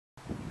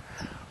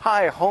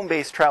Hi,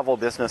 home-based travel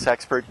business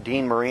expert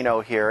Dean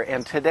Marino here,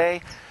 and today,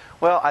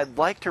 well, I'd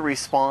like to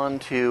respond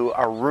to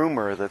a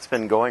rumor that's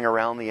been going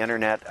around the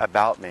internet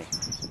about me.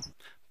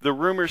 The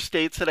rumor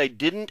states that I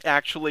didn't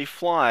actually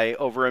fly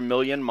over 1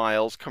 million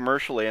miles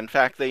commercially. In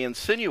fact, they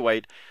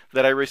insinuate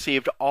that I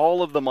received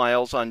all of the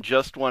miles on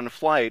just one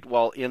flight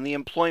while in the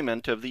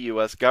employment of the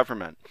U.S.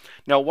 government.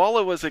 Now, while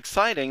it was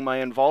exciting, my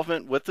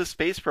involvement with the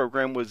space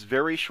program was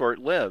very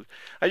short-lived.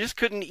 I just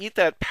couldn't eat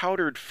that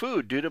powdered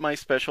food due to my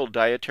special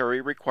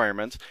dietary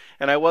requirements,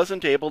 and I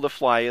wasn't able to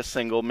fly a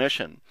single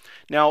mission.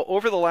 Now,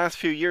 over the last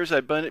few years,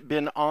 I've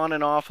been on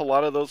and off a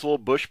lot of those little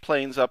bush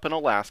planes up in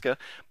Alaska,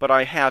 but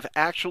I have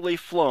actually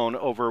flown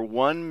over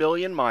 1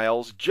 million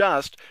miles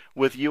just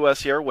with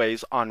U.S.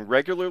 Airways on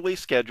regularly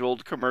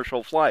scheduled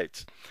commercial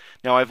flights.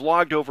 Now, I've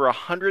logged over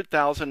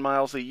 100,000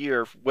 miles a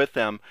year with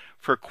them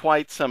for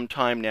quite some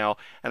time now,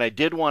 and I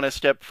did want to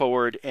step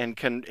forward and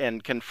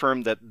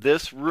confirm that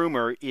this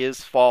rumor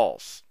is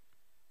false.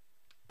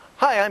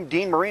 Hi, I'm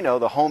Dean Marino,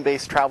 the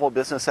home-based travel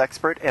business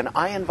expert, and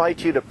I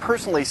invite you to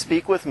personally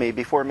speak with me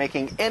before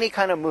making any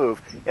kind of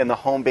move in the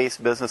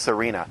home-based business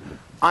arena.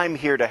 I'm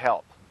here to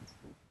help.